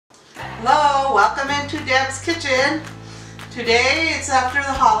welcome into Deb's Kitchen. Today it's after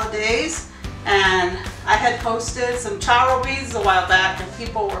the holidays and I had posted some charro beans a while back and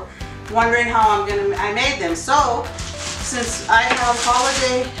people were wondering how I made them. So since I have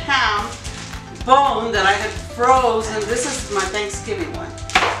holiday ham bone that I had frozen, this is my Thanksgiving one.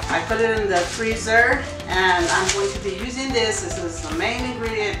 I put it in the freezer and I'm going to be using this. This is the main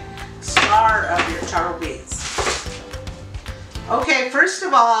ingredient, star of your charro beans. Okay, first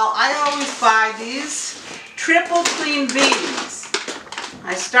of all, I always buy these triple clean beans.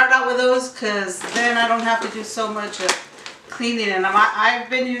 I start out with those because then I don't have to do so much of cleaning them. I've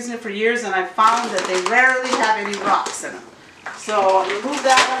been using it for years and I found that they rarely have any rocks in them. So I'll remove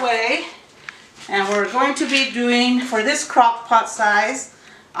that away. And we're going to be doing, for this crock pot size,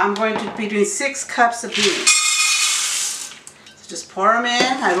 I'm going to be doing 6 cups of beans. So just pour them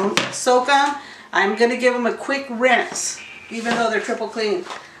in. I don't soak them. I'm going to give them a quick rinse, even though they're triple clean.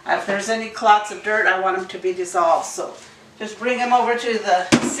 If there's any clots of dirt, I want them to be dissolved. So just bring them over to the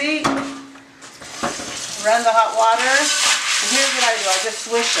sink, run the hot water, and here's what I do. I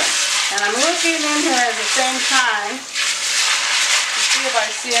just swish them. And I'm looking in here at the same time to see if I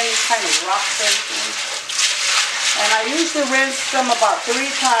see any kind of rocks or anything. And I usually rinse them about 3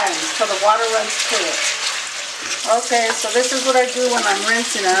 times so the water runs clear. Okay, so this is what I do when I'm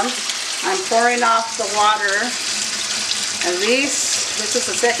rinsing them. I'm pouring off the water. At least, this is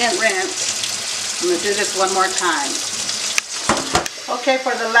the second rinse. I'm going to do this one more time. Okay,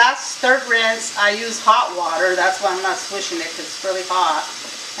 for the last third rinse, I use hot water. That's why I'm not swishing it because it's really hot.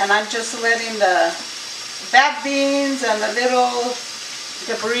 And I'm just letting the bad beans and the little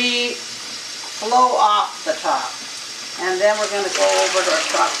debris flow off the top. And then we're going to go over to our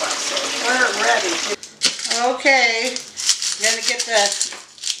crock pot. So we're ready. Okay, I'm going to get the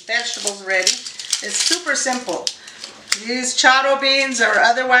vegetables ready. It's super simple. These charro beans are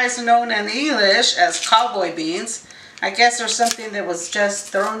otherwise known in English as cowboy beans. I guess there's something that was just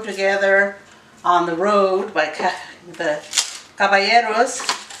thrown together on the road by the caballeros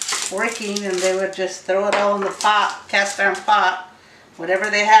working, and they would just throw it all in the pot, cast iron pot, whatever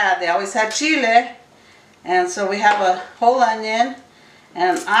they had. They always had chile, and so we have a whole onion,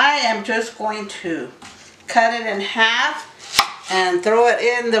 and I am just going to cut it in half and throw it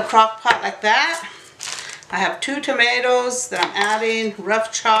in the crock pot like that. I have 2 tomatoes that I'm adding,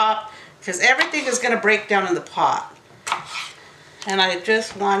 rough chop, because everything is going to break down in the pot. And I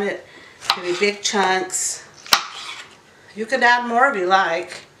just want it to be big chunks. You could add more if you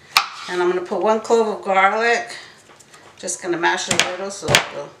like. And I'm going to put 1 clove of garlic. Just going to mash it a little so it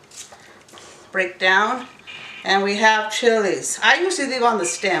will break down. And we have chilies. I usually leave on the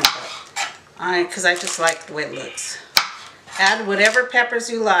stem, because I just like the way it looks. Add whatever peppers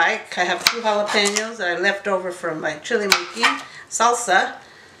you like. I have 2 jalapeños that I left over from my chili making, salsa.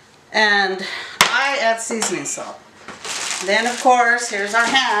 And I add seasoning salt. Then of course, here's our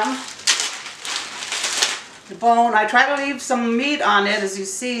ham. The bone, I try to leave some meat on it as you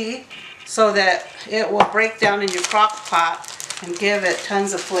see, so that it will break down in your crock pot and give it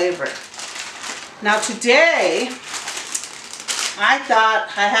tons of flavor. Now today, I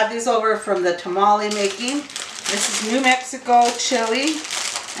thought I have these over from the tamale making. This is New Mexico chili,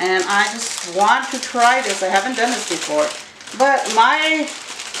 and I just want to try this. I haven't done this before, but my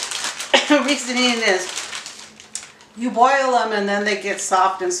reasoning is you boil them and then they get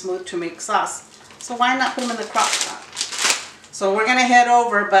soft and smooth to make sauce. So why not put them in the crock pot? So we're going to head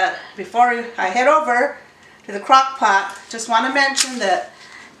over, but before I head over to the crock pot, just want to mention that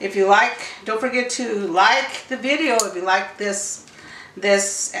if you like, don't forget to like the video if you like this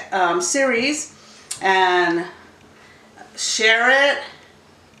series, and share it,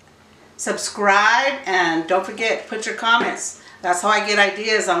 subscribe, and don't forget, put your comments. That's how I get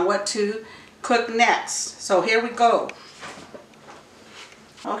ideas on what to cook next. So here we go.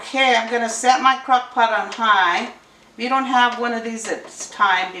 Okay, I'm going to set my crock pot on high. If you don't have one of these that's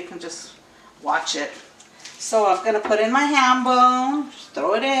timed, you can just watch it. So I'm going to put in my ham bone, just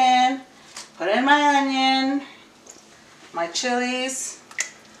throw it in, put in my onion, my chilies,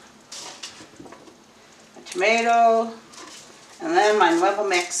 my tomato, and then my Nuevo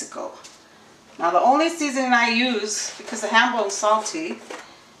Mexico. Now the only seasoning I use, because the ham bone's salty,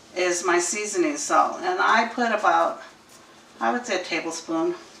 is my seasoning salt. And I put about, I would say, a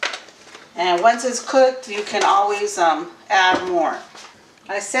tablespoon. And once it's cooked, you can always add more.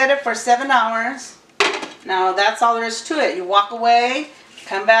 I set it for 7 hours. Now that's all there is to it. You walk away,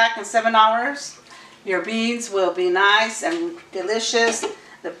 come back in 7 hours. Your beans will be nice and delicious.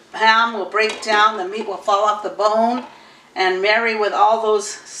 The ham will break down, the meat will fall off the bone and marry with all those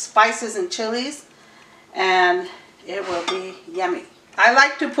spices and chilies, and it will be yummy. I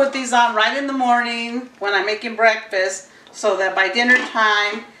like to put these on right in the morning when I'm making breakfast so that by dinner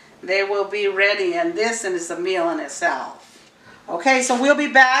time they will be ready, and this is a meal in itself. Okay, so we'll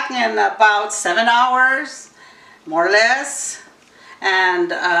be back in about 7 hours, more or less,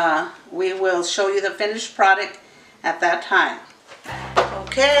 and we will show you the finished product at that time.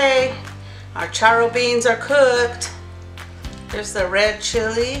 Okay, our charro beans are cooked. Here's the red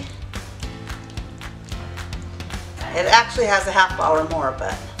chili. It actually has a half hour more,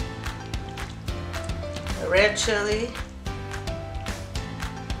 but the red chili.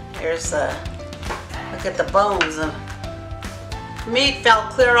 Here's the, look at the bones. The meat fell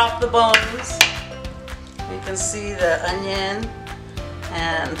clear off the bones. You can see the onion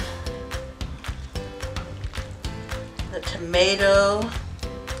and the tomato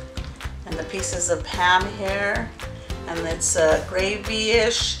and the pieces of ham here. And it's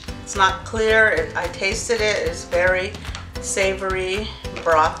gravy-ish. It's not clear. I tasted it. It's very savory,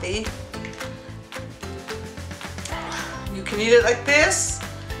 brothy. You can eat it like this.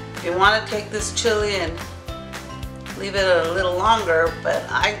 If you want to take this chili and leave it a little longer, but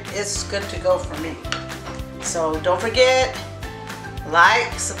it's good to go for me. So don't forget,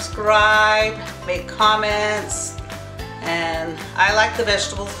 like, subscribe, make comments, and I like the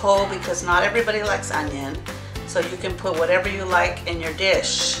vegetables whole because not everybody likes onion. So you can put whatever you like in your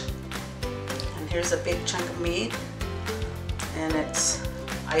dish. And here's a big chunk of meat. And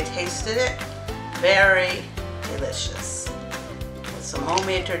I tasted it, very delicious. With some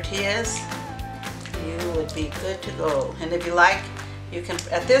homemade tortillas, you would be good to go. And if you like, you can,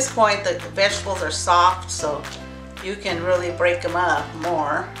 at this point the vegetables are soft, so you can really break them up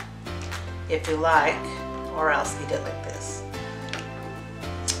more if you like, or else eat it like this.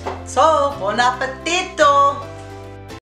 So, buon appetito!